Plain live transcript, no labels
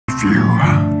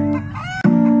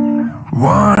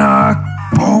wanna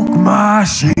poke my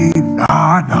sheep,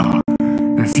 nah, nah.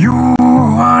 If you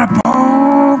wanna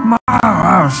poke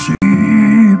my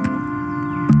sheep,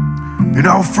 you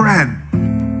know, friend.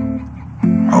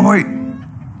 Oh wait.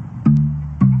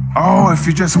 Oh, if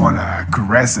you just wanna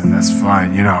caress it, that's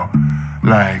fine. You know,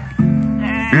 like,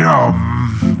 you know,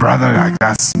 brother, like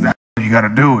that's what you gotta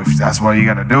do. If that's what you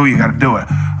gotta do, you gotta do it.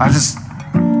 I just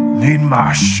need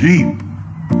my sheep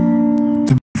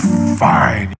to be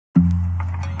fine.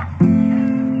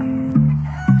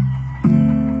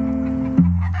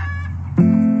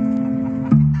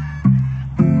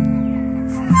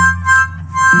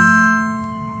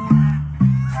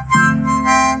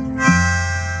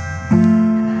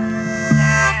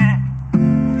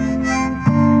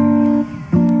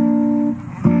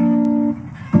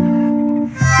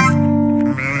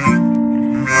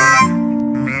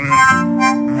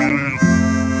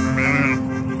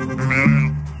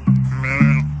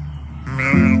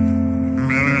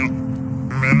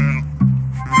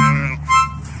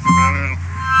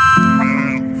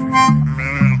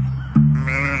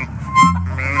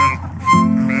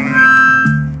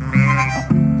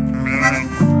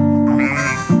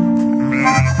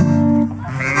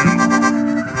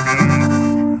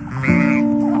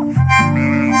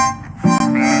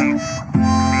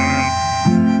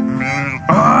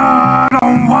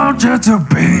 You to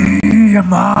be in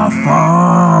my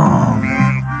phone.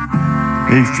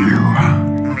 If you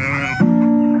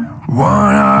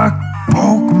wanna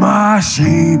poke my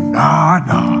sheep, nah,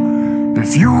 nah.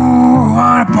 If you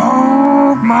wanna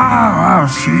poke my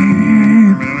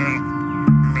sheep,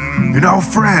 you know,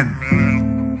 friend.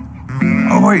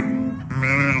 Oh wait.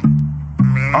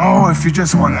 Oh, if you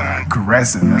just wanna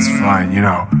caress it, that's fine. You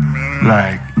know,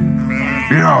 like,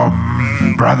 you know,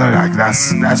 brother, like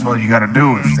that's what you gotta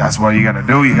do. If that's what you gotta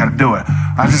do, you gotta do it.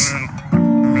 I just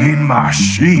need my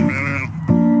sheep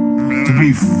to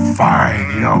be fine,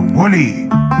 you know, woolly.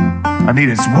 I need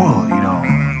its wool, you know.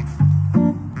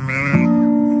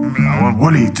 I want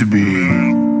Woolly to be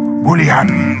woolly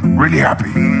happy, really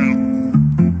happy.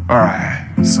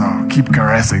 Alright, so keep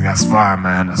caressing, that's fine,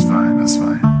 man, that's fine, that's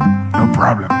fine. No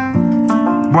problem.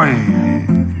 Wait,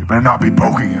 you better not be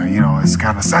poking her, you know, it's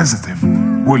kinda sensitive.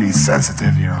 Woolly's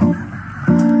sensitive, you know.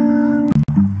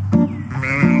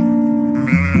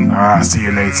 Alright, see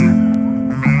you later.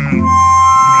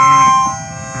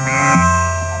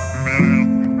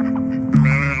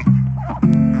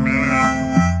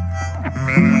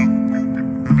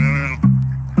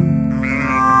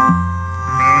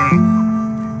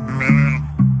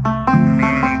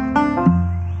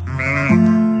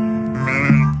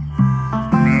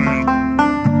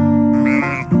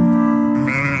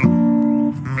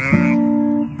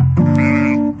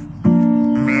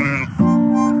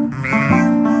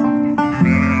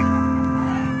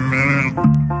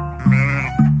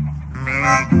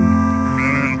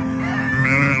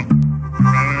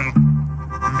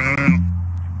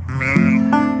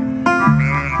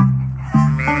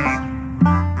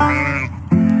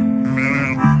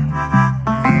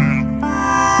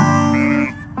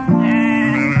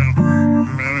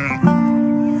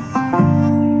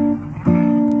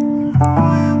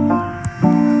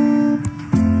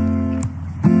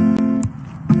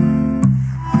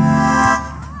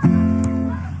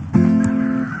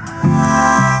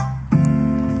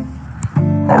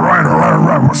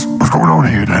 What's going on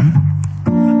here then?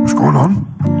 What's going on?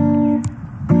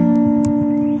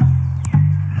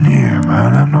 Yeah,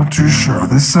 man, I'm not too sure.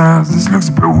 This looks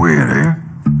a bit weird here.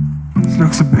 This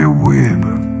looks a bit weird,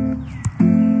 but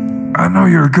I know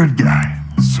you're a good guy,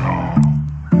 so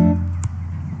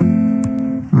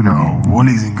you know,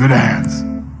 Woolly's in good hands.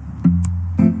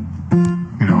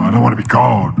 You know, I don't want to be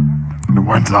cold in the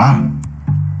winter,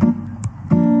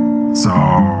 so.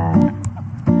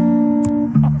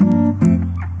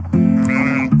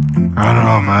 I don't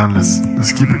know, man.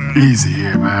 Let's keep it easy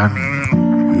here, man.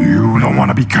 You don't want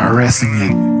to be caressing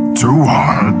it too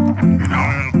hard, you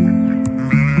know.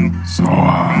 So, I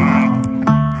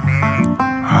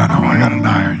know I got an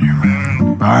eye on you,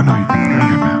 man. But I know you're a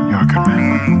good man. You're a good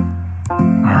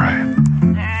man. All right.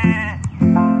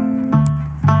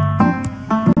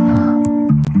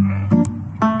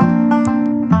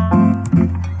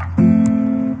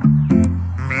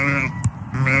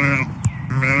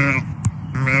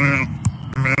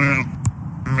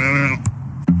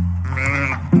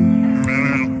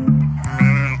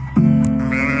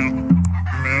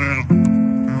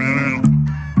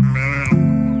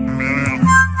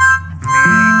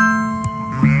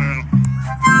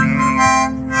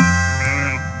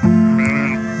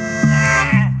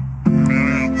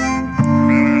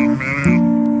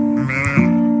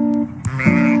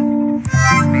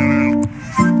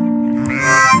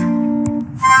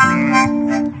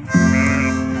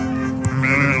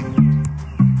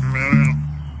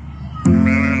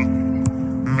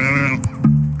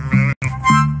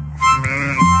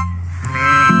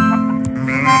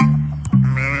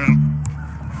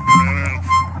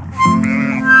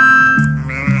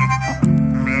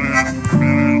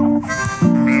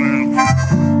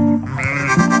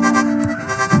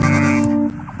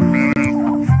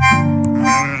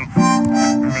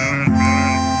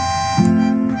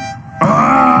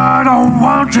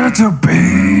 you to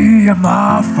be in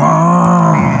my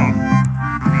phone.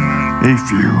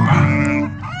 If you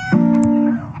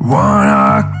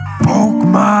wanna poke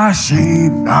my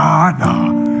sheep, nah,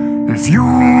 nah. If you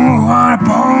wanna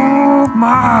poke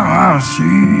my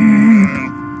sheep,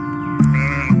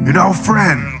 you know,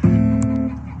 friend.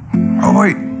 Oh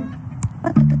wait.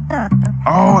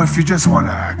 Oh, if you just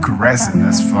wanna caress it,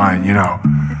 that's fine. You know,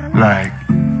 like,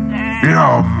 you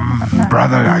know,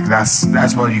 brother, like that's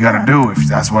what you gotta do. If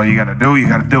that's what you gotta do, you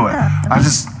gotta do it. I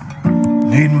just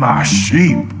need my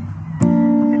sheep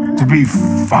to be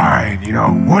fine, you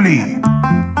know, woolly.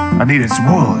 I need its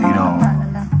wool, you know.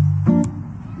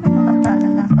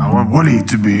 I want Woolly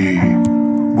to be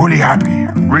woolly happy,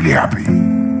 really happy.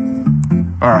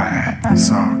 Alright,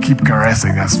 so keep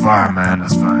caressing, that's fine, man,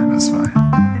 that's fine, that's fine.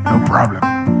 No problem.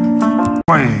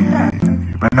 Wait,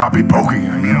 you better not be poking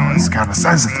her, you know, it's kinda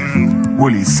sensitive.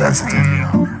 Woolly's sensitive, you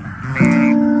know.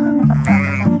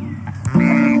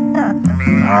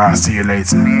 Alright, see you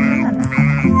later.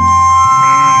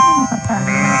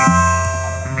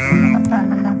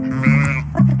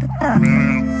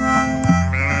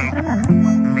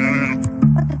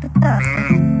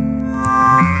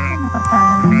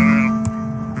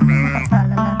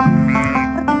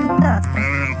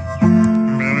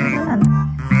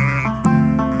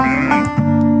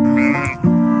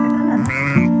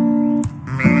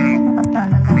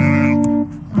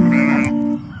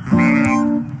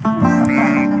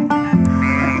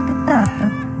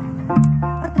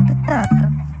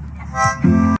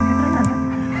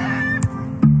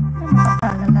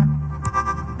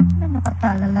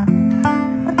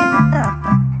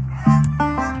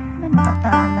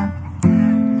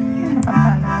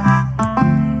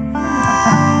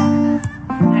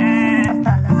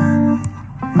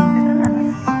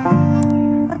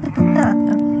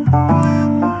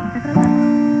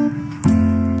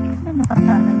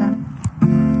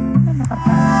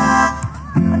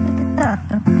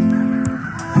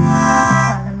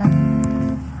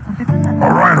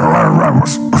 Alright,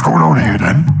 what's going on here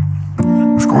then?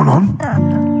 What's going on?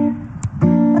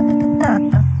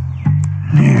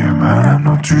 Yeah, man, I'm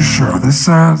not too sure. This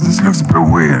looks a bit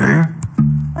weird here.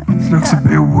 This looks a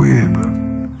bit weird, but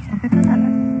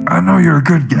I know you're a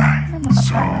good guy,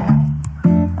 so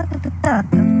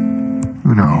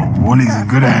you know, Woolly's in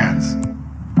good hands.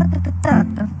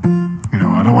 You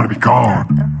know, I don't want to be called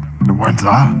in the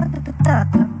winter,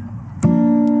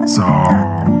 so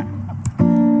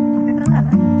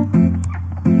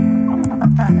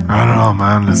I don't know,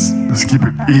 man. Let's keep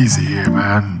it easy here,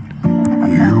 man.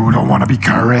 You don't want to be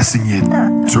caressing it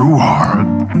too hard,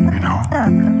 you know.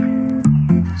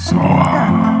 So, I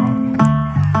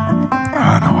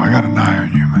know I got an eye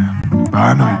on you, man. But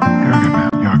I know you're a good man.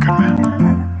 You're a good man.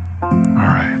 All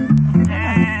right.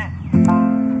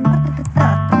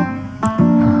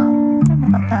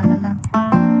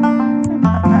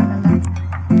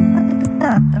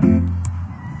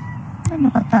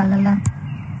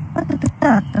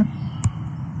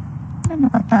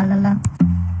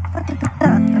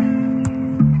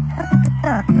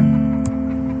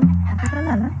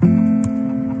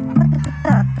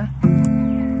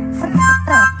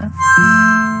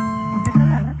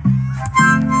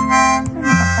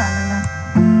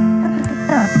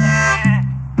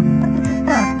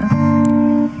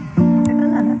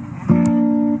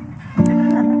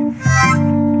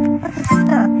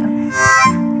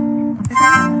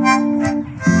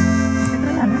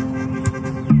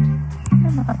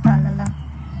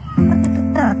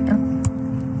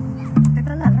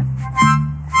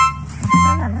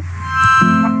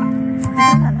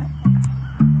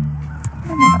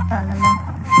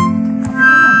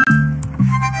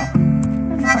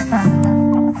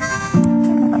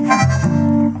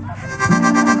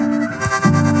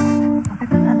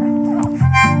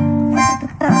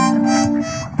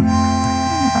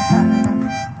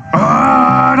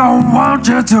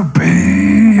 You to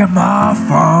be in my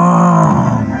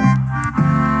phone.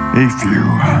 If you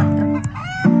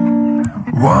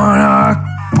wanna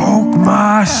poke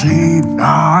my sheep,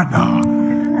 nah, nah.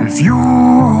 If you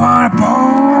wanna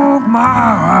poke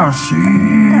my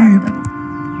sheep,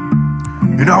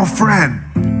 you know, friend.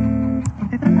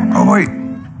 Oh wait.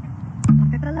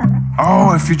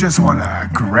 Oh, if you just wanna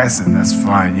caress it, that's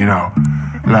fine. You know,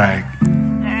 like,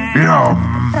 you know,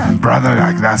 brother,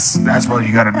 like that's what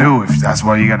you gotta do. If that's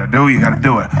what you gotta do, you gotta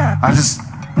do it. I just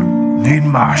need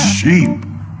my sheep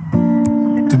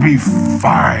to be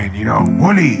fine, you know,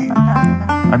 woolly.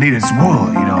 I need its wool,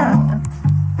 you know.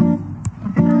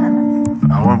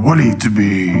 I want Woolly to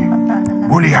be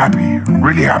woolly happy,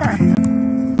 really happy.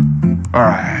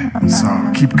 Alright, so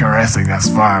keep caressing, that's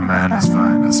fine, man, that's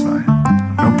fine, that's fine.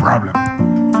 no problem.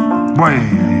 Boy,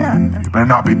 you better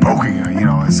not be poking her, you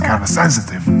know, it's kind of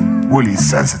sensitive. Woolly's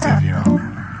sensitive, you know.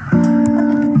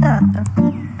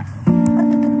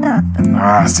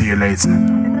 Alright, see you later.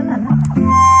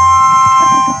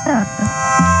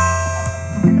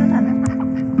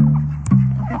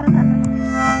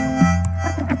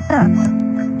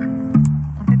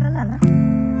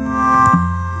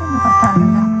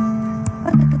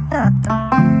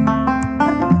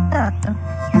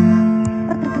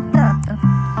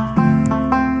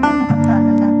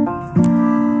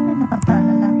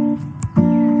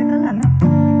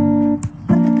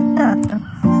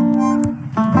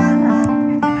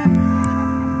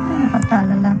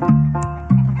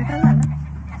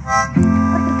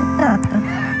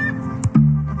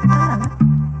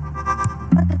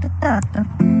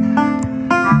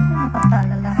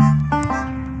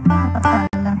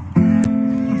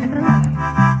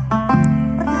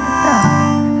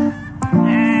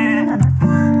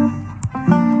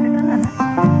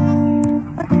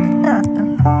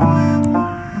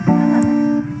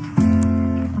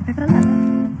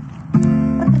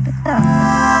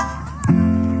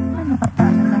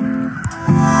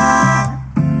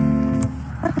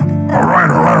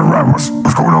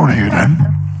 What's going on here then?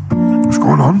 What's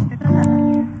going on?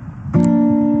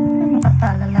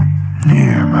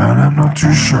 Yeah, man, I'm not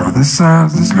too sure. This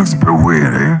looks a bit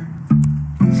weird here.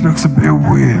 This looks a bit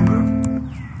weird, but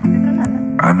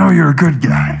I know you're a good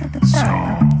guy, so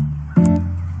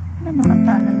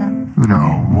you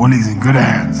know, Woolly's in good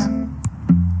hands.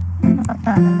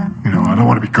 You know, I don't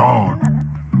want to be called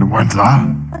in the winter,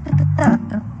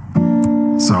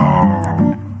 so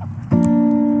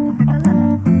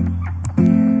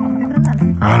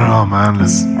I don't know, man.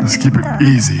 Let's keep it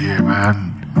easy here,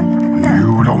 man.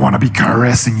 You don't want to be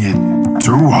caressing it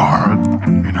too hard,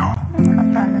 you know.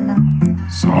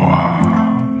 So,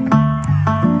 I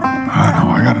know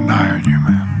I got an eye on you,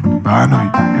 man. But I know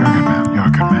you're a good man. You're a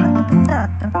good man.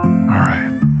 All right.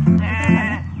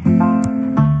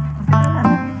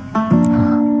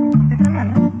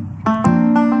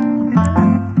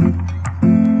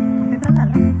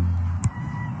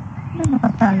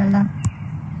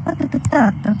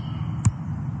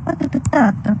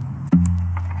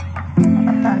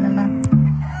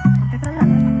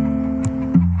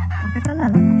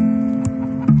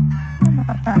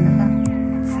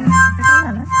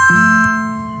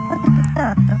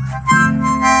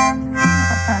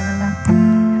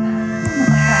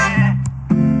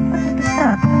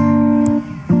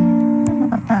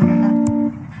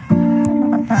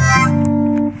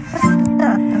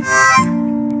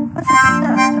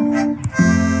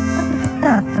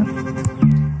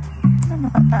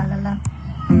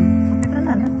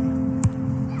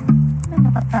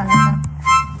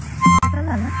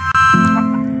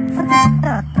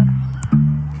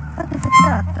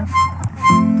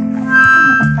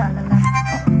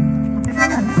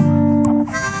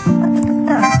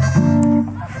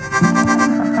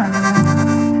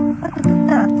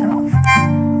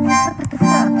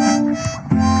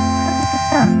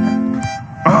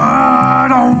 I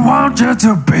don't want you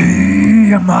to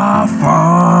be in my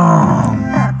phone.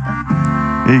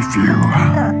 If you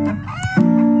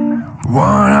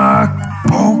wanna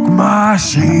poke my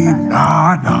sheep,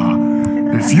 nah.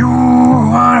 If you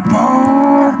wanna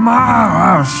poke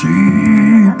my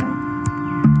sheep,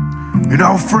 you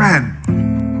know, friend.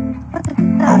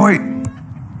 Oh wait.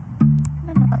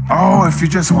 Oh, if you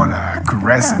just wanna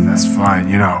caress it, that's fine.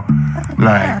 You know,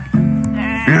 like,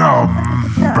 you know,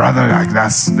 brother, like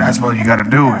that's what you gotta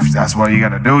do. If that's what you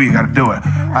gotta do, you gotta do it.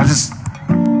 I just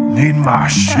need my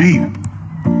sheep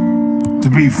to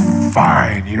be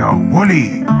fine, you know.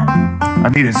 Woolly, I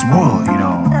need its wool, you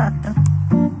know.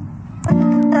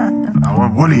 I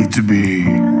want Woolly to be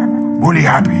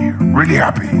happy, really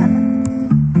happy.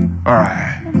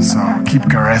 Alright, so keep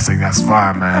caressing, that's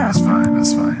fine, man, that's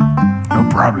fine. No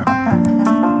problem.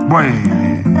 Boy,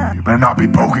 you better not be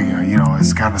poking her, you know,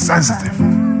 it's kind of sensitive.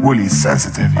 Woolly's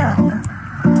sensitive, you know.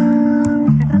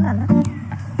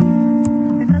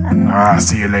 Alright,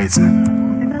 see you later.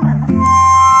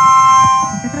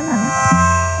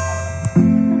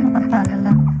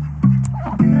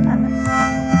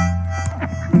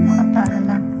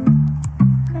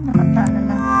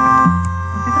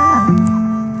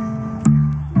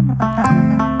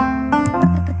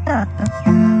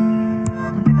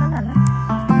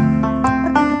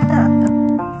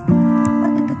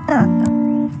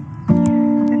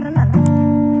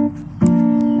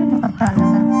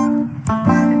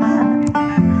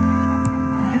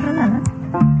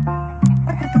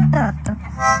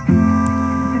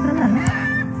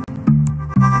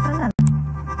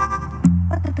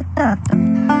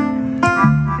 What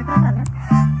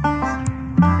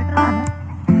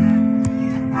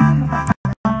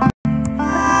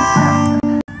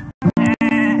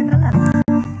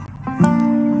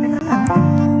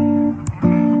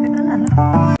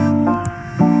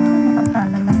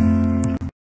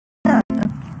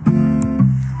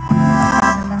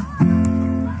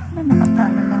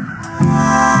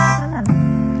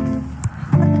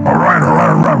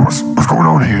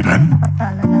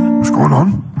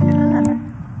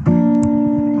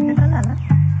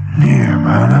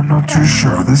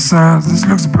this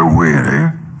looks a bit weird,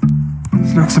 eh?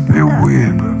 This looks a bit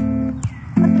weird, but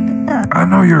I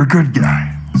know you're a good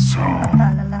guy, so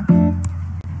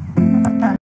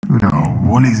you know,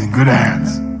 Wooly's in good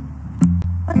hands.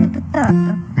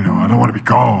 You know, I don't want to be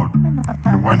called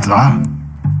in winter,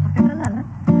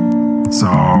 so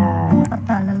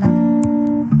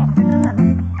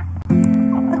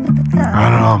I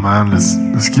don't know, man.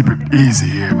 Let's keep it easy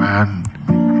here, man.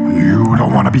 You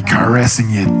don't want to be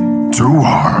caressing it too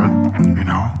hard, you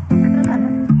know.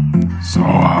 So I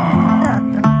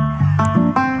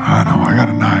know I got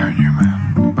an eye on you,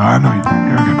 man. But I know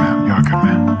you're a good man. You're a good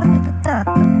man.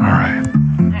 All right.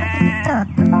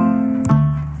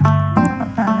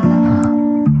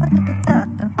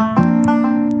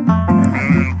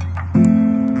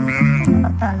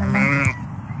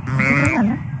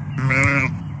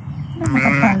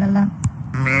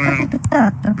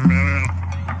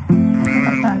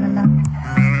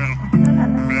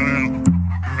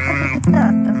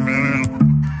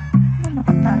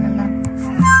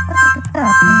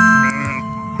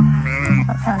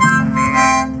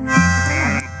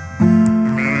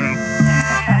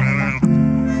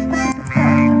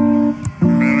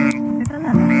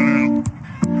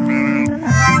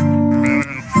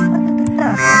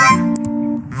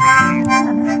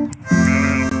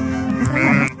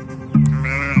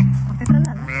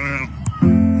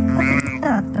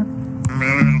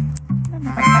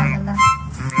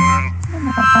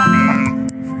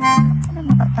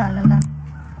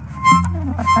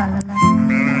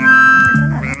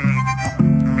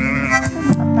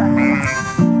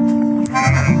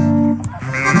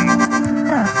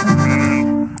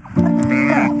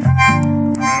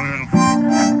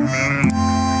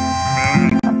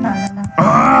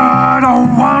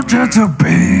 To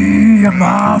be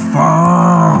my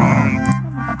phone.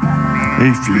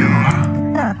 If you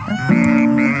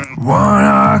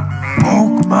wanna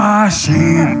poke my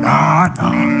sheep, no.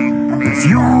 If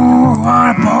you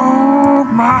wanna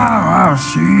poke my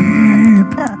sheep,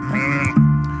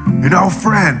 you know,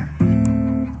 friend.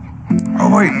 Oh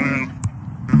wait.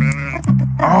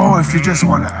 Oh, if you just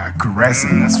wanna caress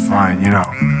it, that's fine. You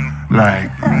know,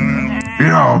 like, you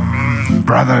know,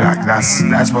 brother, like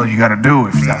that's what you gotta do.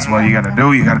 If that's what you gotta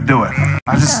do, you gotta do it.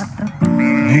 I just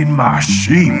need my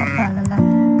sheep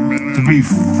to be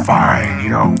fine, you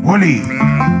know. Woolly,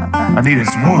 I need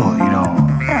its wool, you know.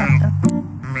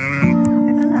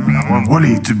 I want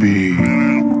Woolly to be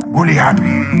Woolly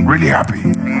happy, really happy.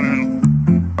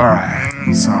 Alright,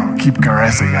 so keep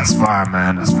caressing, that's fine,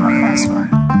 man, that's fine, that's fine.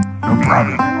 No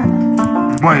problem.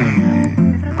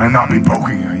 Wait, might not be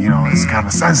poking her, you know, it's kind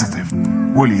of sensitive.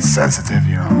 Wooly's sensitive,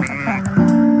 you know.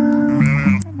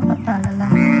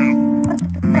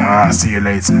 I'll see you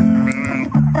later.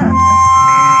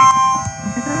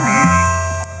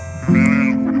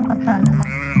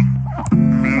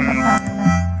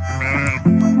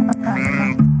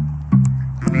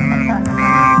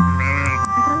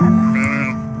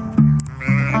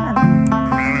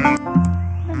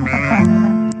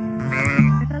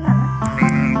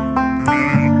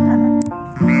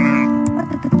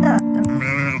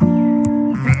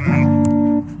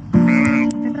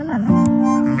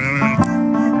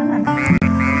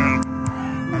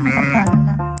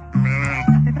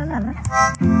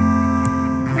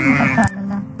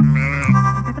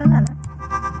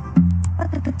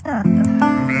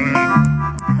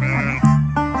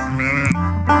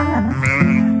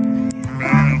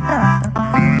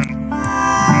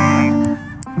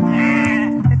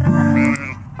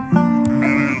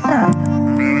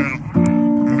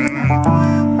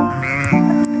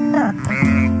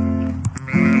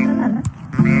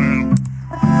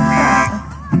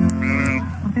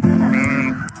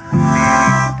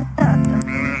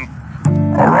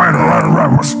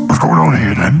 What's going on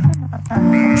here then?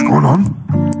 What's going on?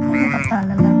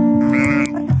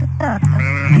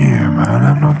 Yeah, man,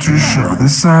 I'm not too sure.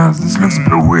 This looks a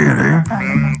bit weird, eh?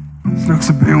 This looks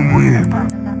a bit weird,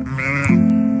 but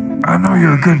I know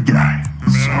you're a good guy,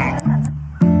 so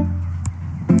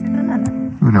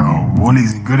you know,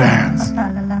 Wooly's in good hands.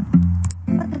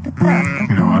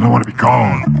 You know, I don't want to be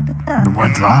called in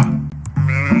winter,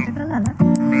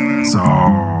 so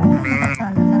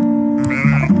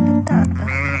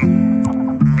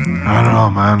I don't know,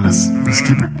 man. Let's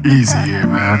keep it easy here,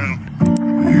 man.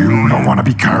 You don't want to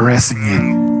be caressing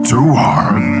it too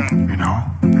hard, you know.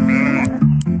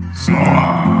 So I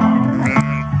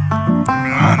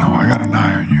know I got an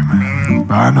eye on you, man.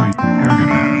 But I know you're a good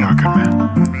man. You're a good man.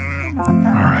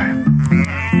 All right.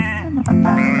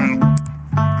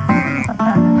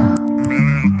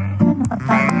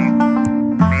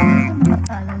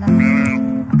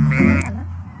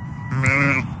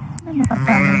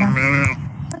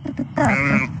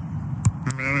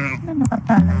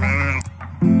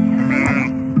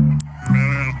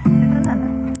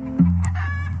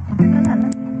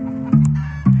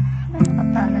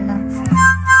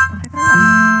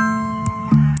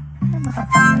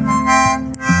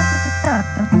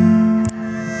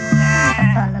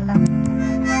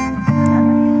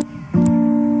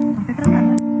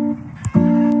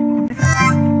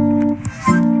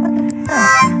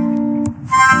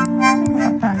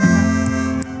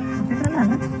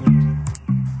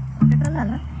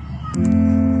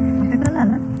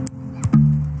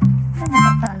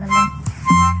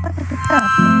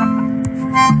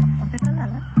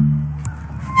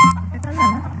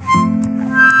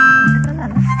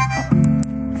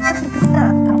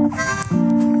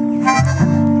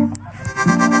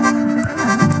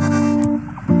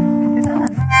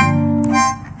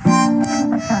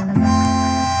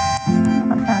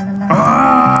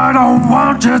 I don't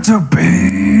want you to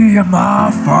be in my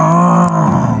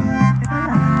farm.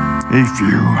 If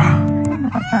you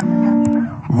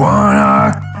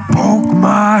wanna poke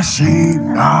my sheep,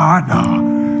 nah.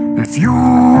 If you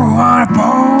wanna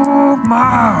poke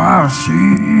my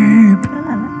sheep,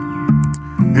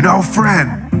 you know, friend.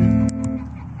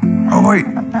 Oh wait.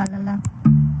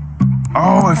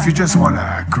 Oh, if you just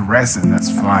wanna caress it, that's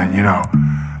fine. You know,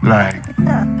 like,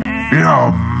 you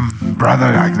know,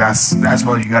 brother, like that's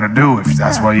what you gotta do. If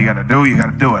that's what you gotta do, you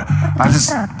gotta do it. I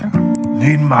just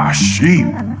need my sheep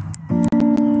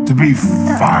to be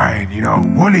fine, you know,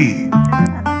 woolly.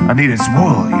 I need its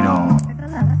wool, you know.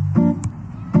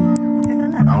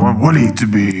 I want Woolly to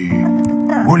be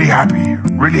woolly happy,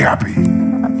 really happy.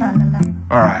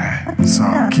 Alright,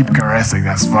 so keep caressing,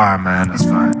 that's fine, man, that's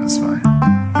fine, that's fine.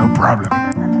 No problem.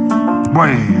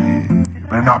 Boy, you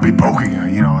better not be poking her,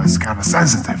 you know, it's kind of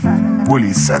sensitive.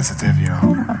 Woolly's sensitive, you know.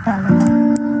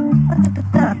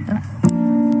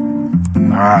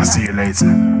 Alright, see you later.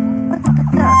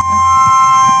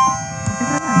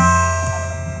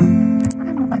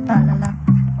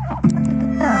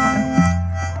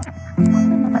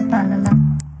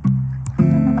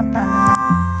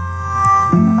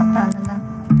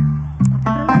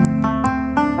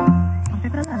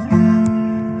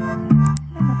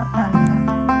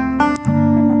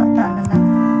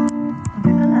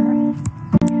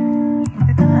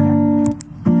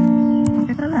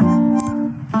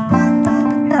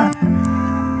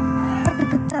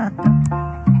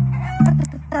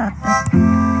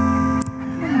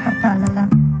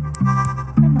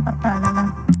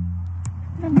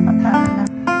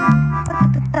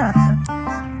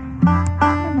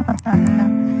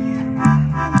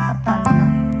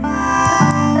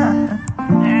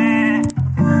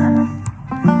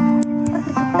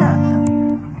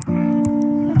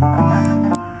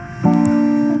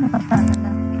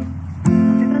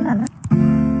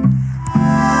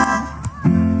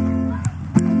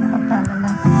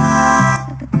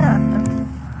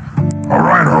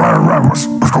 Alright, what's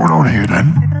going on here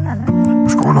then?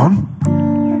 What's going on?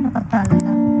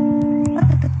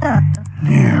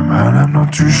 Yeah, man, I'm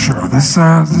not too sure. This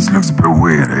looks a bit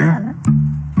weird, eh?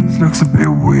 This looks a bit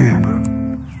weird, but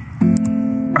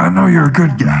I know you're a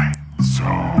good guy, so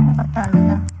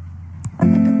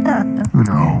you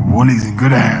know, Woolly's in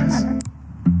good hands.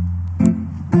 You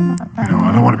know,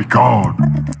 I don't want to be called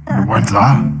the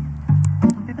winter,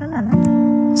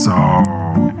 so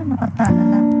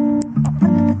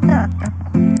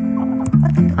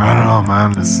I don't know,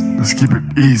 man. Let's keep it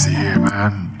easy here,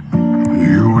 man.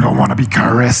 You don't want to be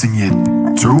caressing it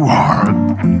too hard,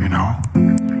 you know.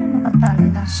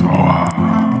 So,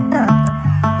 I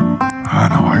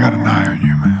know I got an eye on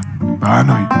you, man. But I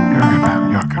know you're a good man.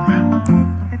 You're a good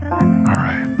man. All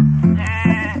right.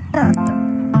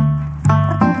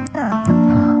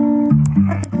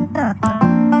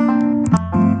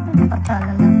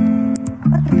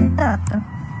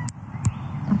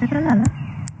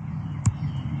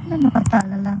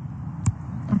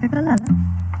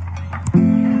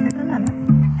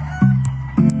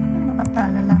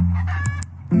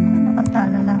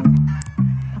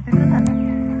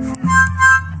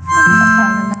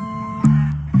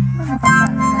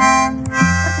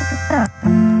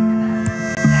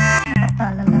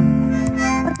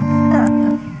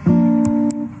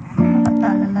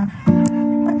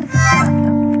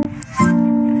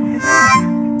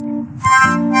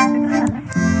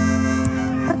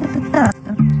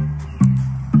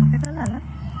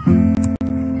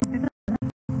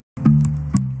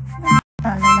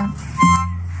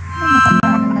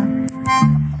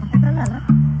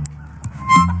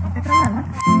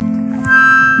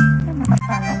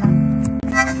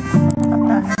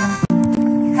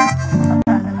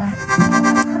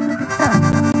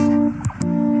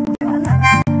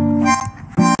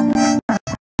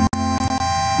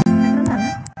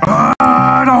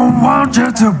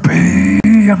 to be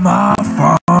in my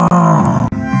phone.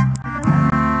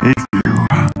 If you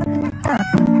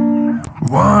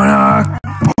wanna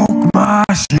poke my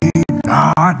sheep,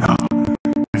 no.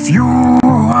 If you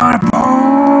wanna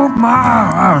poke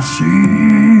my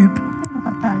sheep,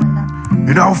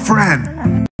 you know,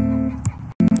 friend.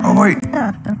 Oh wait.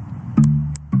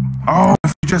 Oh,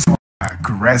 if you just want to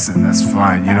caress it, that's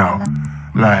fine. You know,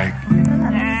 like,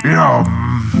 you know,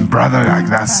 brother, like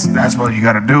that's what you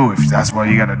gotta do. If that's what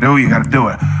you gotta do, you gotta do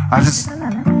it. I just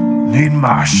need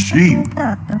my sheep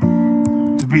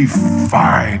to be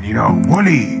fine, you know,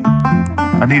 woolly.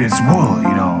 I need its wool,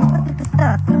 you know.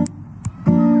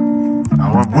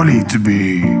 I want Woolly to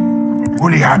be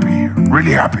woolly happy,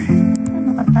 really happy.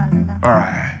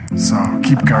 Alright, so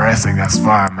keep caressing, that's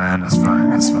fine, man, that's fine,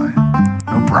 that's fine.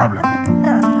 No problem.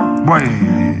 Boy,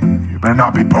 you better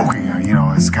not be poking her, you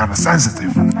know, it's kind of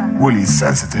sensitive. Woolly's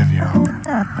sensitive, you know.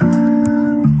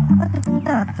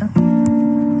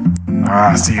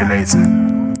 Alright, see you later.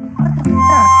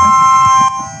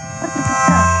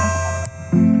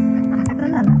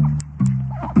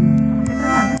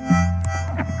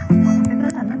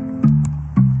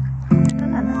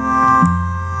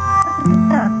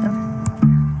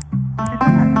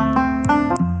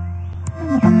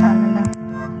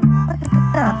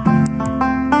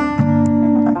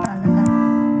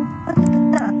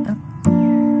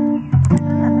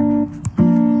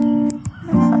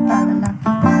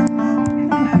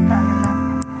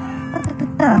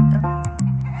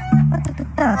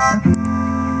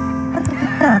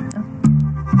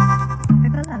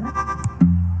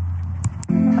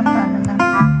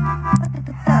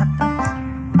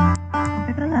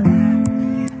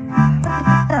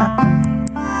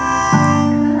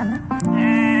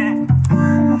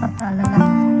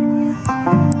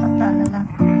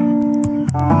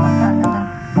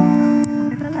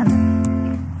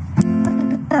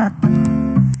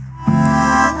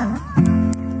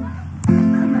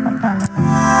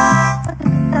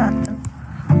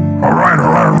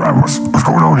 What's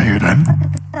going on here then?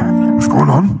 What's going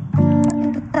on?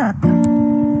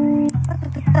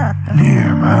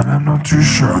 Yeah, man, I'm not too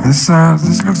sure. This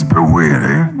looks a bit weird,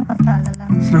 eh?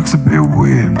 This looks a bit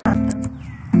weird.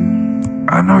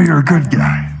 I know you're a good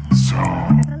guy, so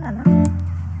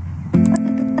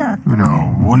you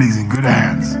know, Woolly's in good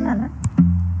hands. You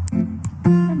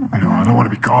know, I don't want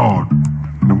to be called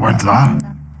in the winter.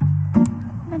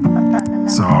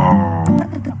 So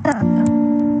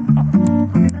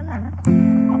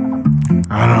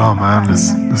I don't know, man.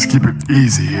 Let's keep it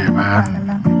easy here, man.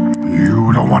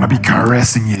 You don't want to be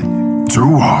caressing it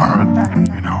too hard,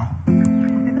 you know.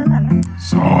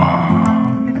 So, I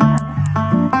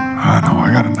know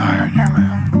I got an eye on you,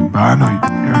 man. But I know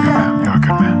you're a good man. You're a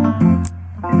good man.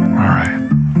 All right.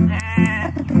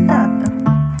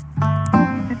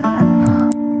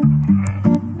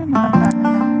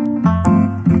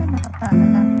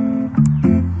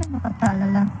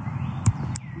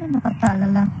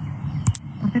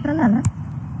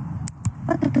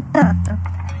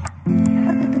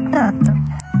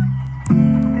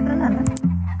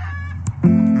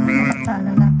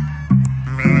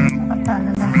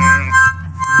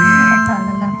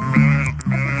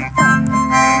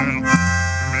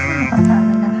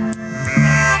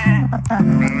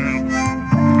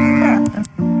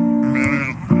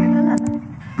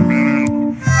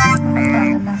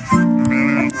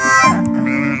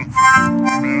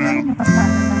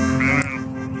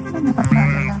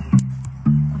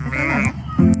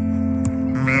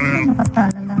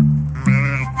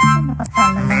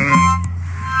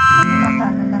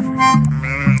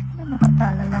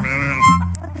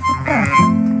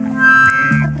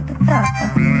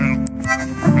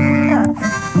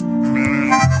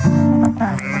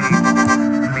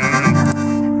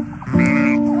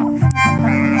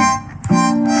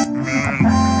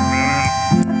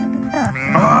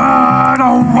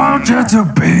 You to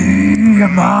be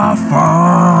in my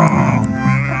phone.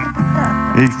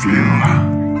 If you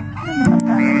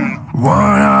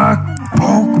wanna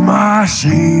poke my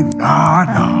sheep,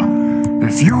 no.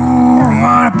 If you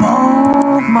wanna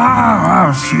poke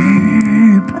my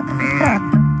sheep,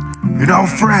 you know,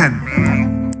 friend.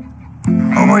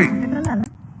 Oh wait.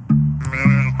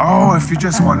 Oh, if you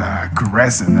just wanna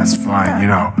caress it, that's fine. You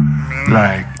know,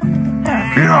 like,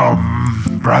 you know,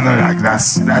 brother, like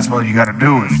that's what you gotta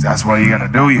do. If that's what you gotta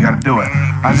do, you gotta do it.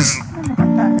 I just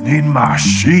need my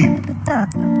sheep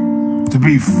to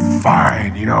be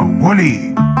fine, you know,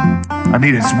 woolly. I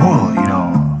need its wool, you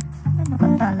know.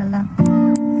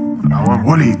 I want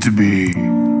Woolly to be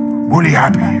woolly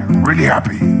happy, really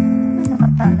happy.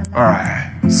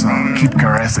 Alright, so keep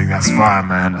caressing, that's fine,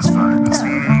 man, that's fine, that's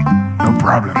fine. No no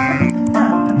problem.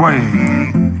 Boy,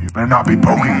 you better not be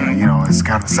poking her, you know, it's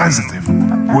kind of sensitive.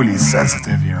 Woolly's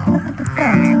sensitive, you know.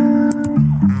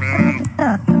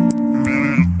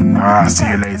 Alright, see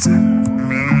you later.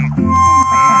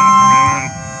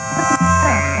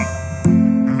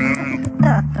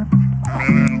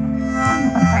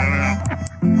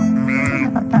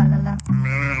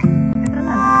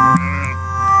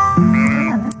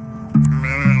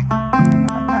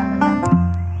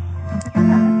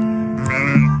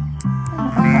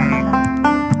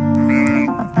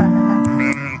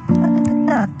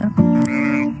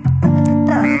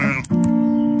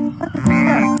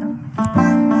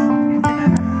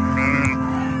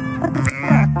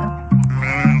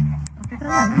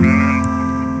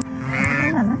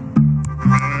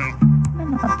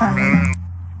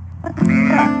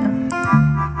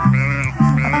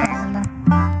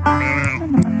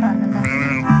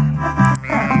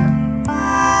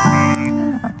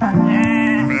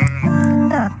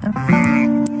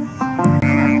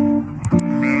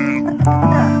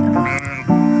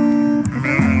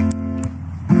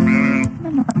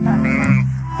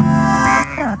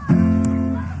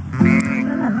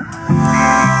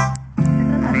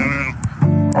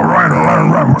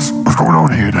 What's going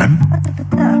on here then?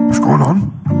 What's going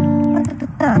on?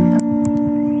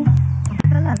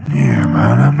 Yeah,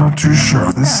 man, I'm not too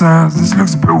sure. This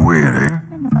looks a bit weird, eh?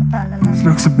 This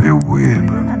looks a bit weird,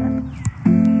 but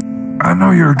I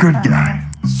know you're a good guy,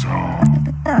 so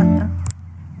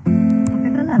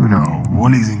you know,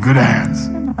 Woolly's in good hands.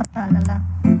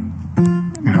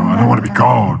 You know, I don't want to be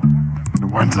called the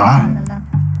winter,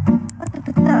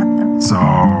 so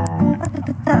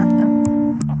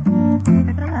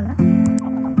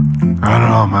I don't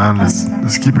know, man.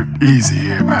 Let's keep it easy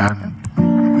here, man.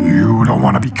 You don't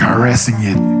want to be caressing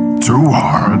it too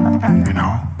hard, you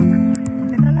know.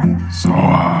 So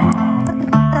I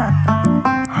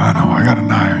know I got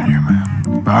an eye on you,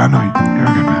 man. But I know you're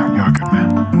a good man. You're a good man.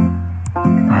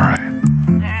 All right.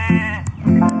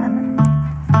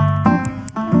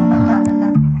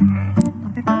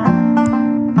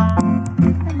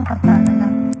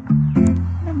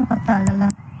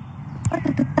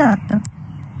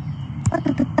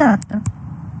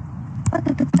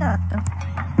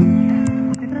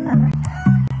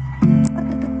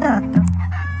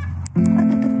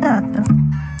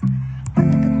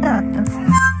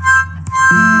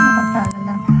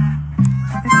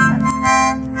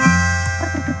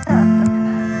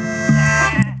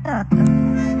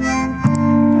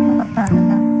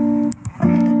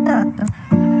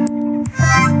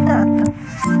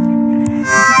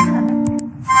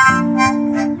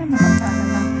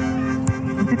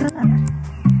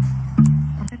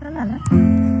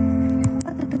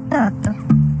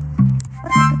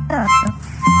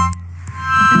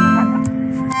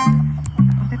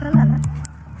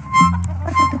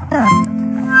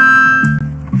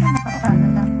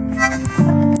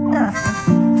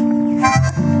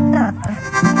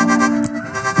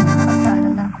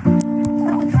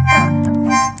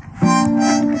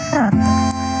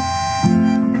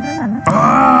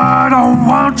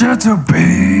 You to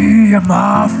be in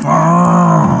my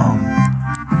farm.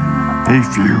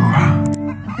 If you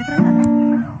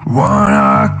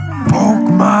wanna poke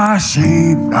my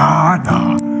sheep, nah.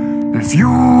 If you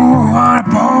wanna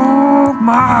poke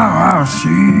my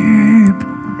sheep,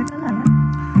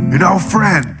 you know,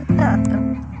 friend.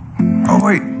 Oh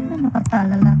wait.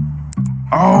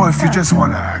 Oh, if you just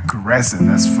wanna caress it,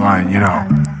 that's fine. You know,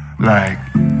 like,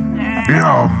 you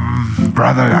know.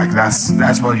 Brother, like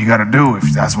that's what you gotta do.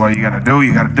 If that's what you gotta do,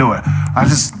 you gotta do it. I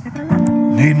just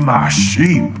need my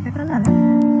sheep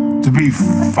to be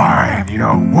fine, you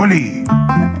know. Woolly,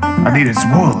 I need its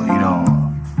wool, you know.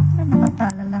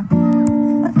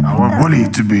 I want Woolly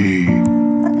to be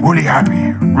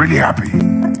happy, really happy.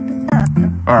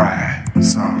 All right,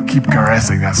 so keep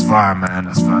caressing. That's fine, man.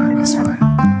 That's fine.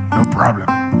 No problem.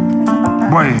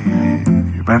 Boy,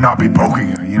 you better not be poking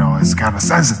her. You know, it's kind of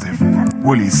sensitive.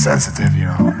 Woolly's sensitive, you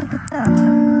know.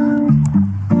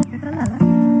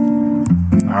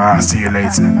 Alright, see you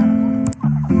later.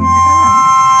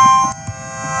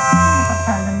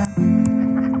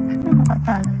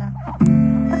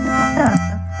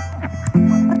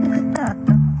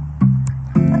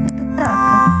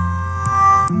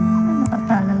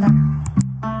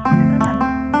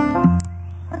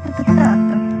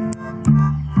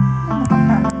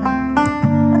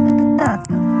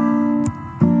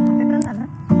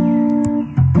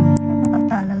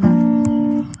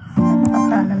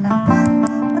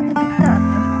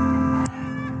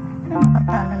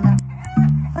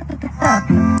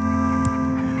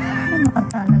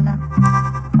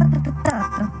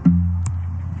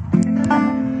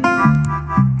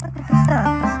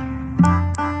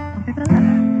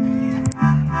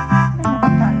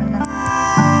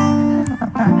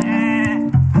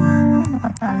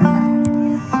 Alright.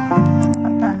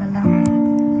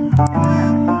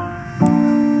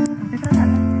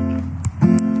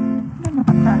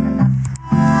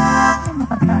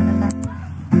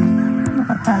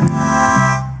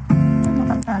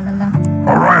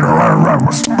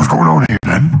 What's going on here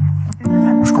then?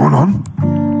 What's going on?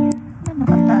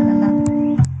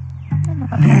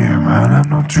 Yeah, man, I'm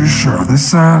not too sure.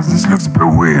 This looks a bit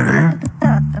weird, eh?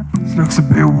 This looks a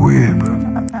bit weird, but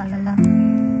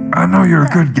I know you're a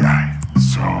good guy,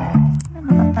 so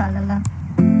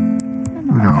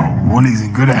Woolie's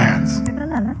in good hands.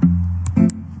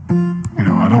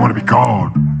 I don't want to be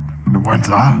called in the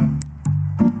winter,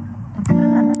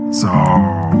 so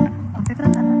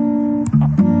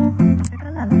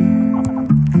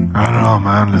I don't know,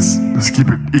 man. Let's keep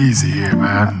it easy here,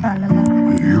 man.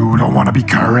 You don't want to be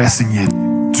caressing it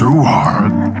too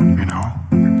hard,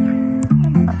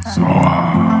 So,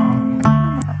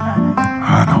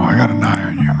 I know I got an eye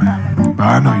on you, man. But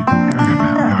I know you're a good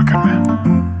man. You're a good man.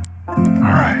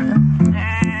 Alright.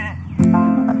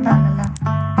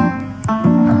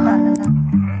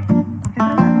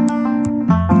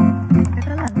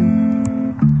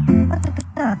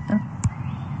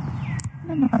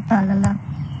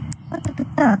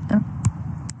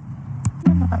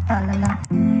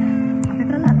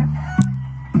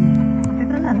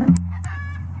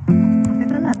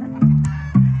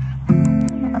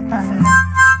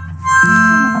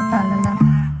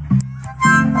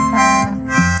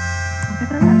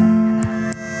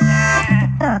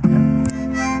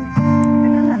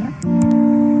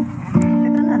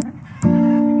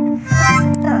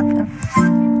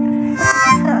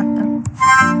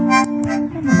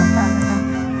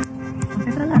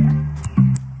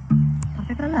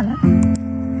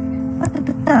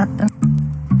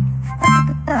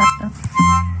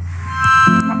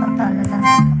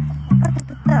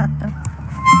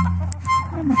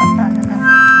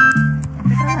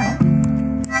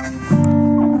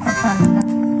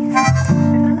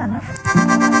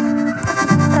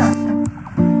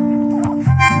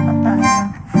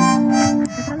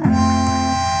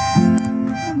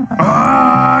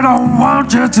 I don't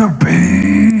want you to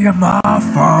be in my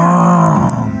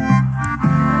phone.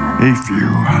 If you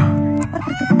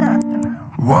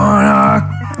wanna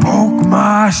poke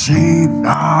my sheep,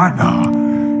 nah.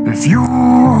 If you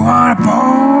wanna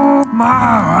poke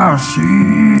my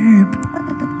sheep,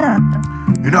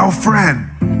 friend.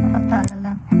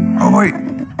 Oh wait.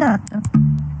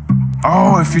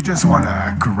 Oh, if you just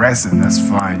wanna caress it, that's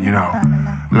fine.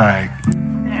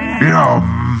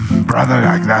 Brother,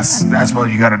 like that's what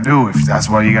you gotta do. If that's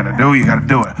what you gotta do, you gotta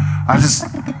do it. I just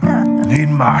need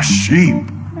my sheep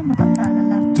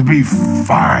to be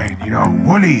fine,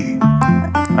 woolly.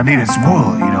 I need its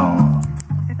wool,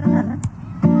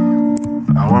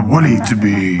 I want Woolly to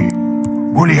be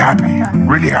woolly happy,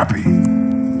 really happy.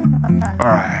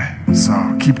 Alright, so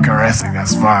keep caressing,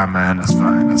 that's fine, man, that's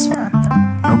fine.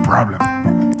 No problem.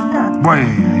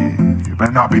 Wait, you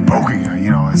better not be poking her,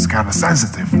 it's kind of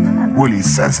sensitive. Woolly's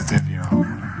sensitive,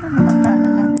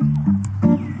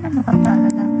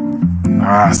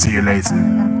 Alright, I'll see you later.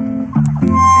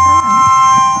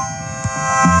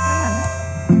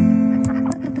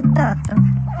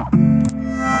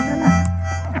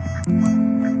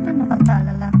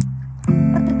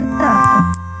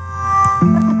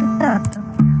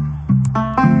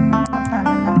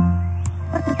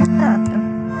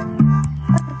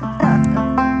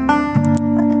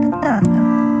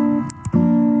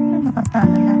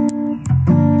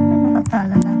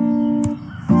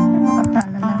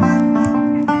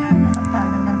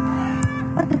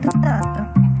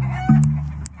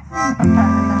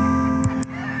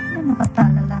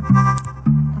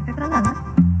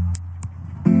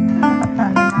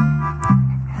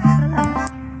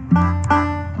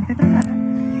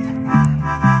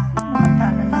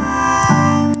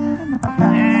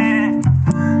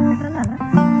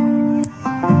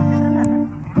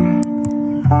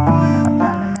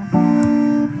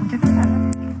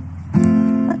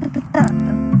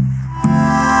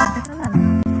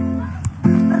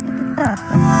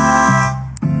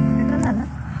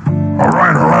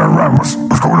 Alright, what's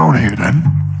going on here then?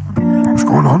 What's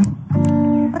going on?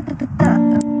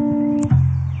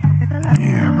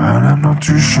 Yeah, man, I'm not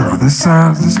too sure. This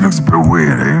looks a bit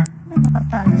weird, eh?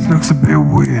 This looks a bit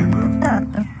weird, but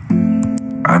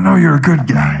I know you're a good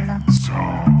guy, so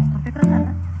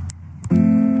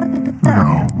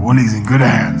Woolie's in good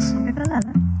hands.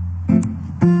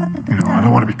 I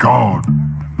don't want to be called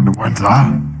in the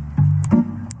winter,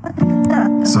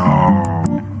 so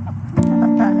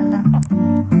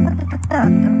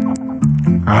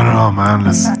I don't know, man.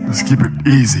 Let's keep it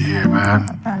easy here, man.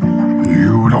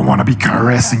 You don't want to be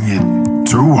caressing it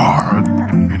too hard,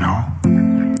 you know?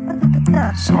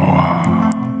 So, I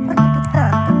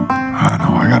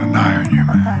know I got an eye on you,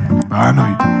 man. But I know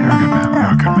you're a good man.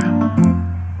 You're a good man.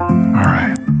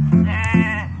 Alright.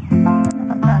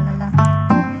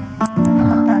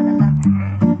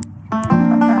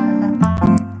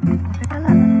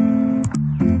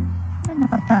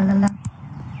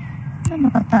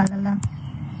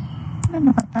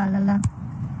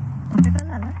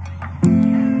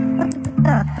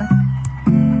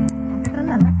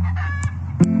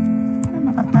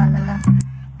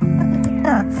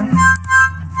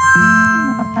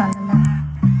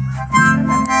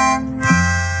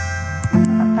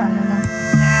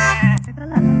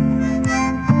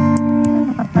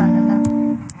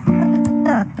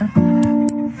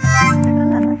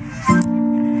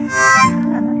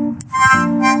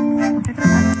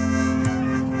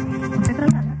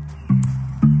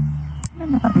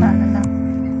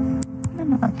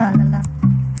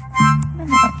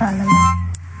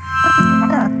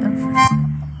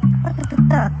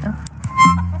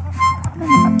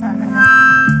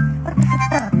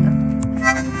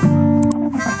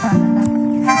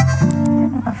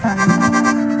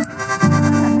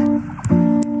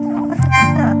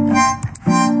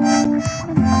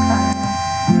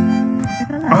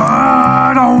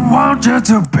 I don't want you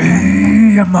to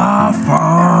be in my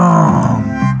farm.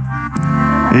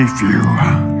 If you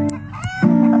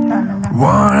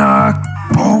wanna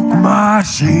poke my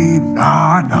sheep,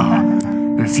 nah.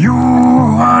 If you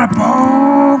wanna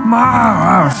poke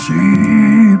my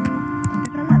sheep,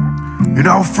 you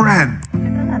know, friend.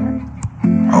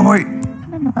 Oh wait.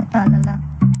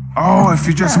 Oh, if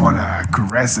you just wanna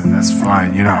caress it, that's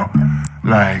fine. You know,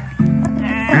 like,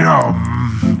 you know,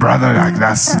 brother, like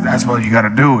that's what you gotta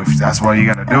do. If that's what you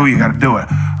gotta do, you gotta do it.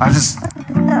 I just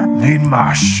need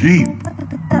my sheep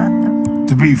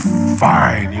to be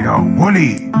fine, you know,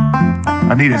 woolly.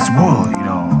 I need its wool, you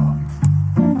know.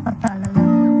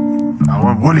 I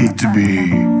want Woolly to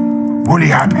be woolly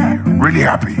happy, really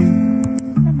happy.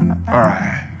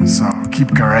 Alright, so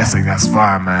keep caressing, that's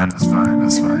fine, man. That's fine.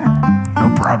 No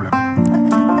problem.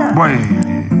 Boy,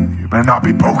 you better not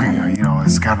be poking her, you know,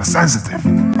 it's kinda sensitive.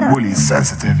 Woolly's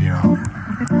sensitive, you know.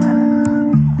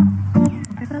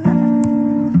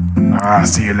 Alright,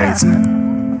 see you later.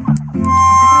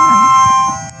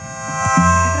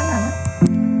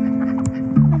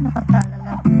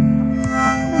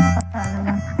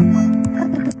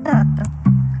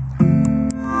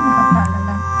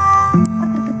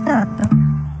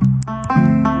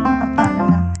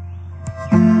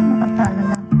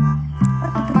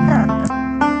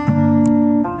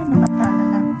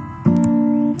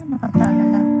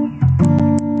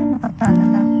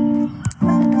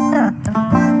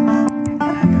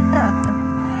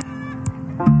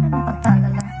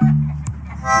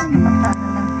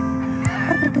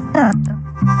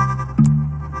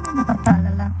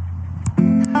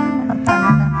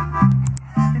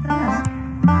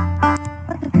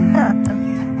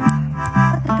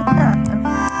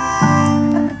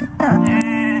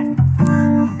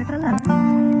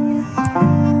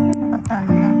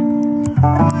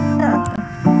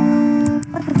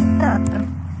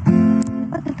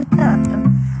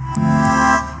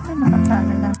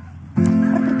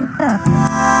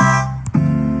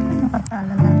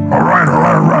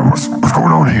 Alright, what's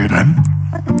going on here then?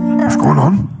 What's going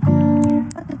on?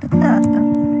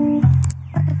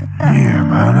 Yeah,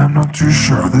 man, I'm not too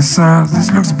sure. This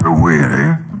looks a bit weird,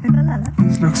 eh?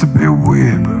 This looks a bit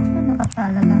weird, but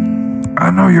I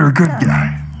know you're a good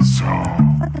guy, so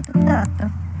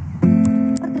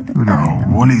you know,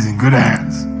 Woolly's in good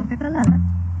hands.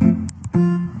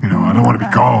 You know, I don't want to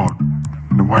be called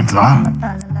in the winter,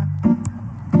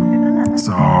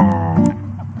 so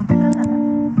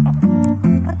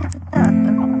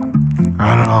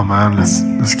I don't know, man.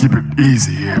 Let's keep it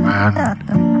easy here, man.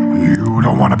 You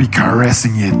don't want to be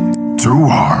caressing it too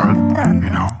hard, you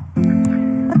know.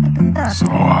 So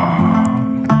I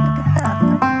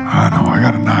know I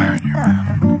got an eye on you,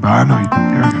 man. But I know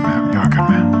you're a good man. You're a good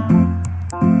man.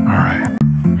 All right.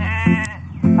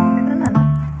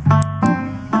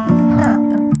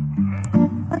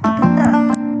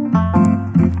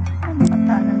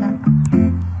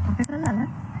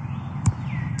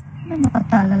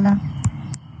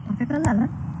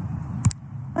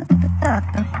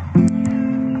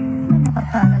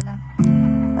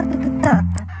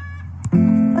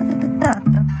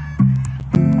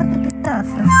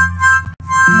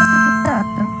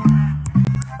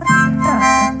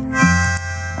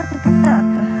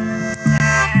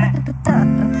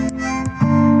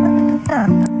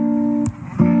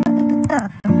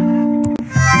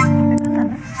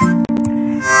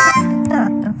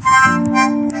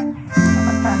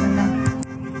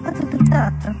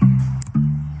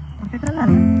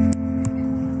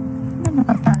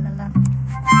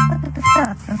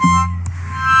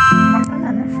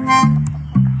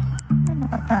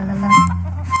 I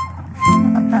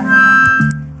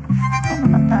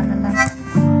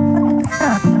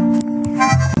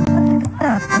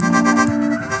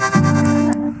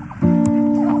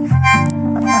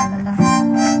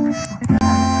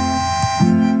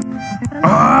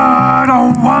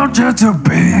don't want you to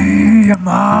be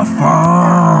my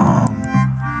phone.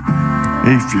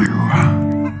 If you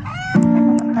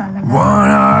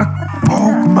wanna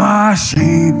poke my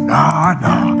sheep, nah.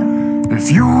 If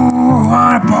you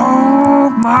wanna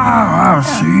poke my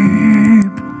sheep,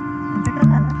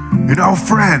 you know,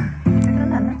 friend.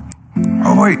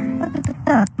 Oh wait.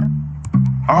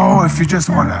 Oh, if you just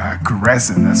wanna caress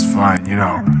it, that's fine. You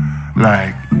know,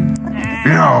 like,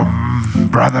 you know,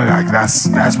 brother, like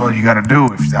that's what you gotta do.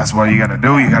 If that's what you gotta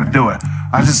do, you gotta do it.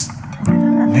 I just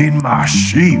need my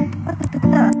sheep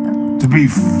to be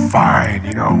fine,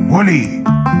 you know, woolly.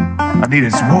 I need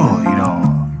its wool, you know.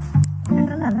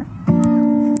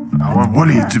 I want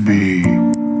Woolly to be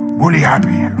woolly happy,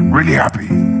 really happy.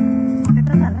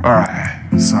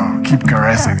 Alright, so keep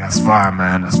caressing, that's fine,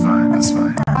 man, that's fine.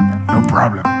 No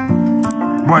problem.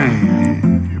 Boy,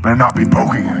 you better not be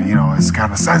poking her, you know, it's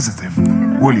kinda sensitive.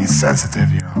 Woolly's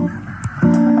sensitive, you know.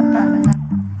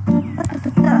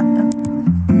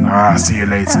 Alright, see you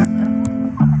later.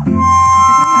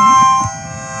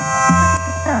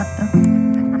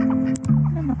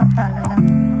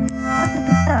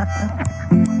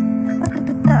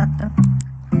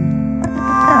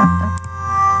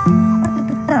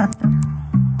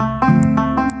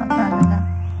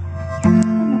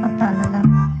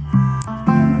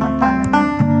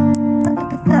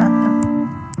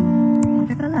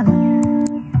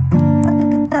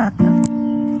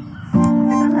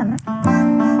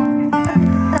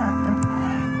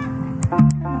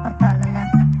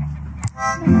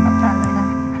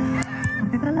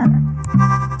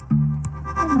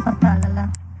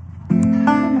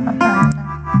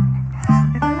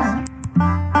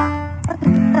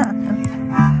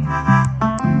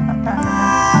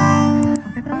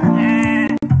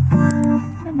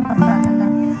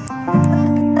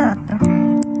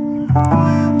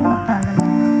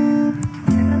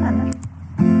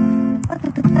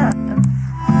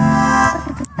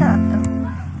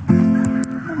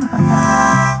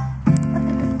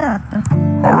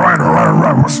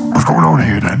 Alright, what's going on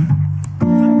here then?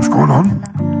 What's going on?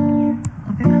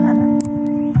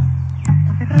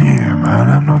 Yeah, man,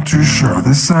 I'm not too sure.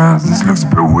 This looks a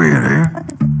bit weird here.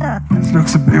 This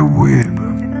looks a bit weird,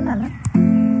 but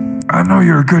I know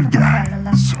you're a good guy,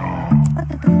 so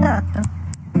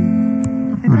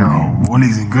you know,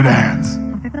 Wooly's in good hands.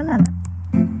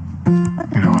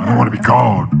 You know, I don't want to be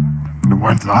called in the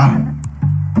winter.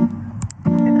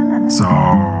 So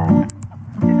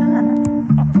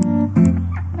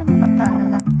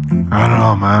I don't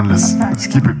know, man. Let's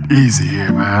keep it easy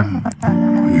here, man.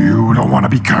 You don't want to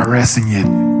be caressing it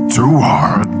too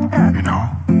hard, you know.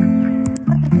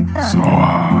 So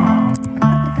I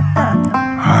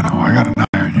know I got an eye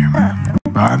on you, man.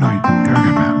 But I know you're a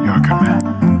good man. You're a good man.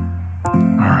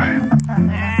 All right.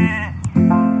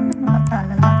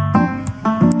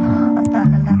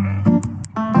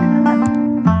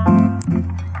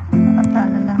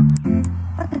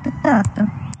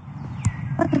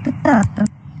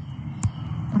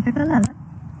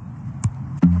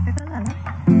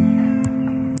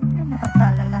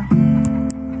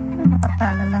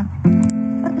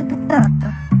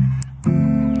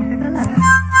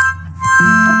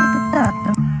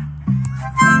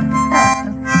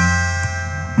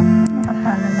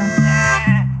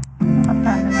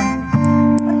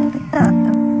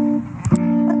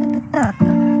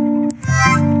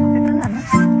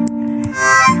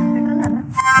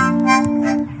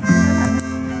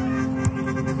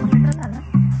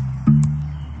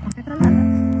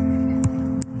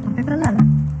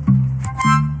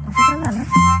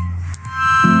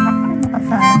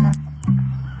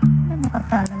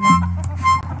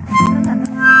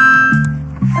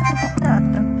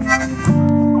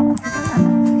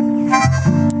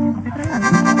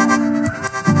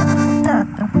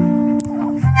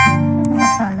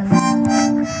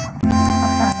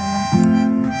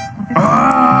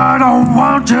 I don't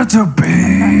want you to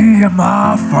be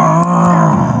my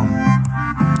phone.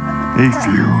 If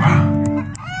you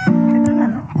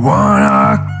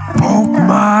wanna poke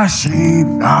my sheep,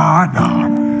 nah.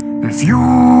 If you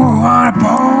wanna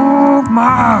poke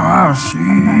my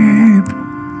sheep,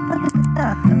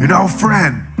 you know,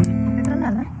 friend.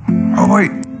 Oh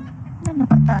wait.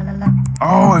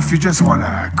 Oh, if you just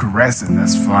wanna caress it,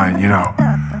 that's fine. You know,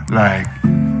 like,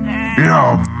 you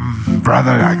know,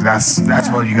 brother, like that's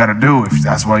what you gotta do. If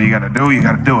that's what you gotta do, you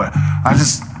gotta do it. I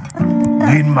just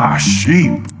need my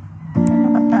sheep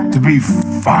to be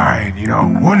fine,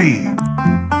 woolly.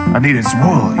 I need its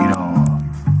wool,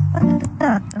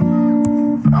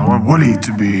 I want Woolly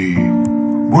to be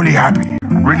woolly happy,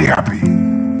 really happy.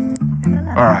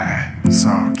 Alright,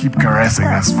 so keep caressing,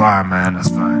 that's fine, man, that's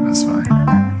fine.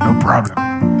 No problem.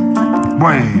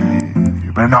 Boy,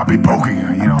 you better not be poking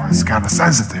her, it's kind of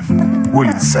sensitive.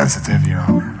 Woolly's sensitive,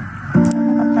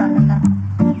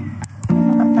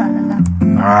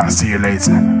 Alright, see you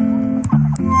later.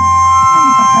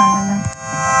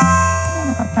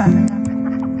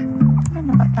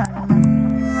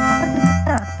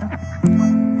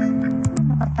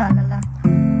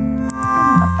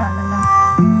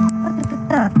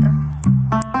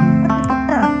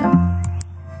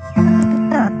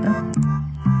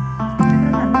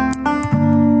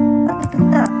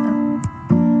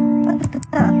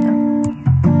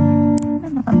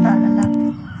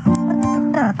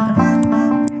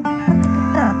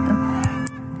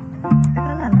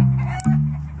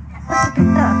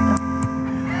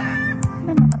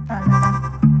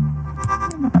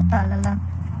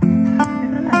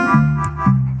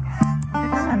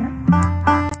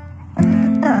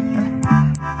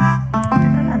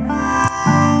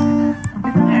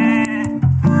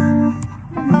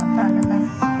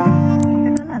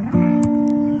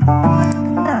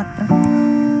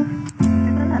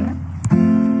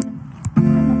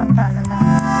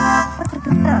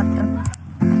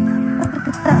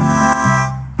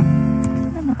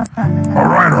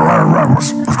 Alright,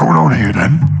 what's going on here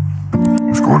then?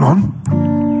 What's going on?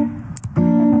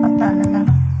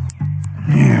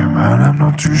 Yeah, man, I'm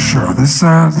not too sure. This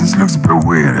looks a bit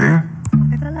weird, eh?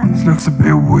 This looks a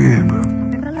bit weird, but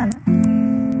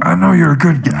I know you're a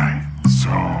good guy, so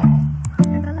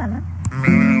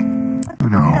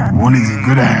Woolly's in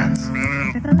good hands.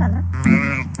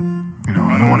 I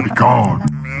don't want to be cold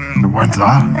in the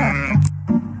winter,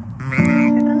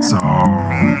 so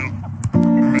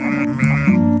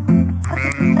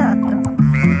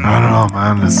I don't know,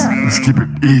 man. Let's keep it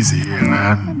easy here,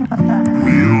 man.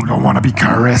 You don't want to be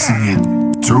caressing it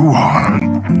too hard,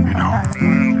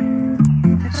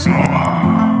 So, I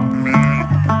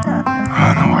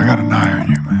know I got an eye on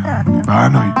you, man. But I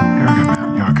know you're a good man.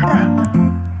 You're a good man.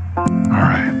 All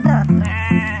right.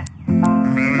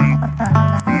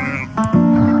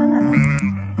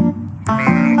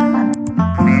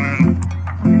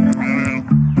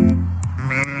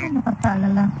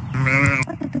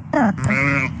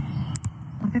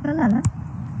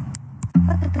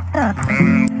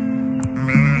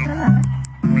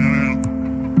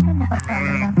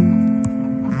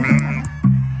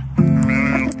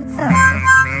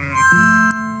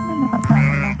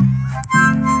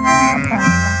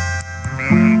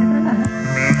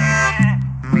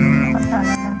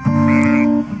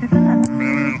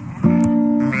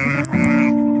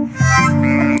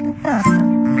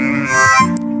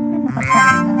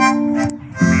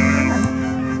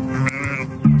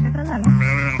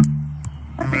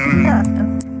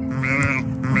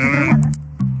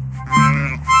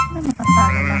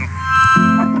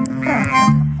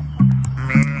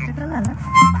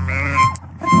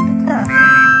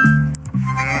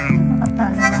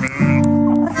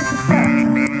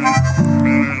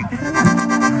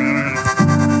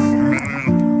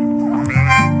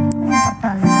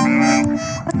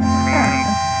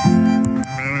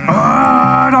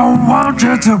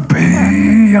 You to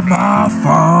be my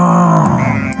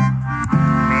phone.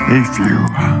 If you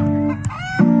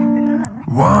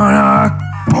wanna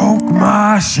poke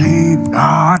my sheep,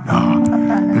 nah.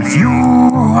 If you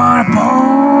wanna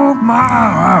poke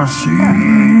my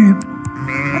sheep,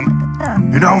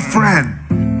 friend.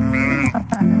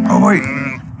 Oh wait.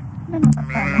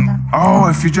 Oh,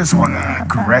 if you just wanna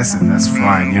caress it, that's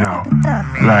fine.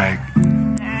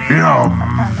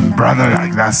 Brother,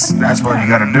 like that's what you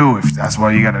gotta do. If that's what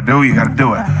you gotta do, you gotta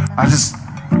do it. I just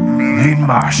need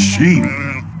my sheep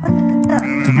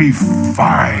to be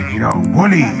fine,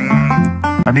 woolly.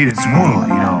 I need its wool,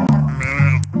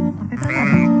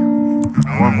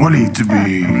 I want Woolly to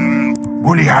be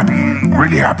woolly happy,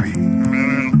 really happy.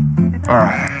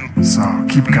 Alright, so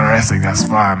keep caressing, that's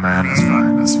fine, man,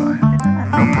 that's fine.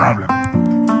 No problem.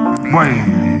 Boy,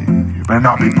 you better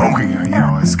not be poking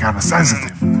her, it's kind of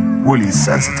sensitive. Woolly's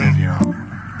sensitive,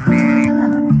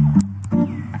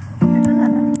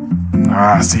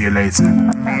 Alright, see you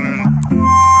later.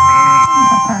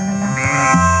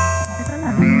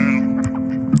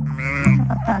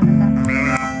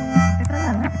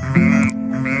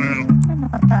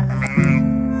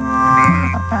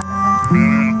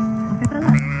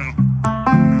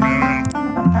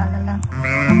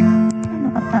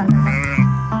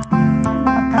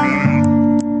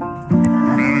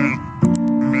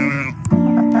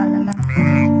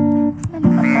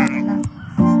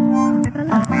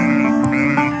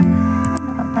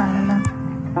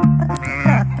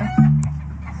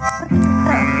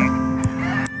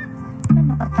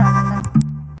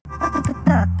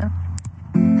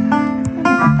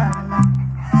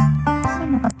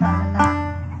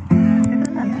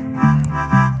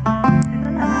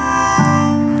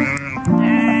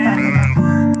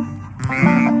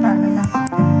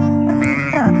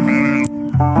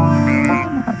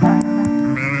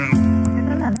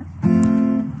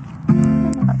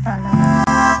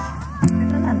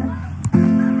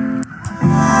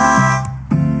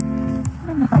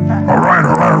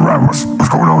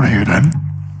 going on here then?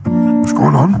 What's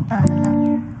going on?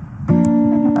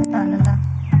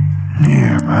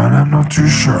 Yeah, man, I'm not too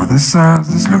sure. This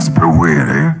looks a bit weird,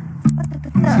 eh?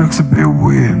 This looks a bit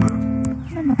weird, but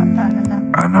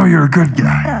I know you're a good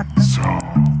guy, so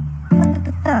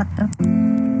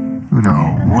you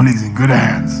know, Woolie's in good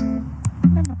hands.